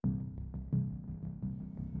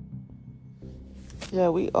Yeah,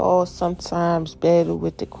 we all sometimes battle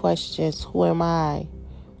with the questions, who am I?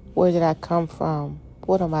 Where did I come from?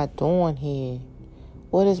 What am I doing here?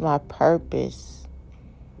 What is my purpose?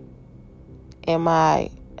 Am I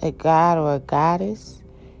a god or a goddess?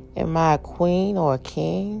 Am I a queen or a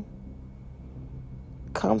king?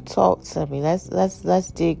 Come talk to me.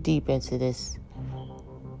 Let's dig deep into this.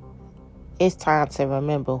 It's time to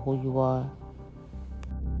remember who you are.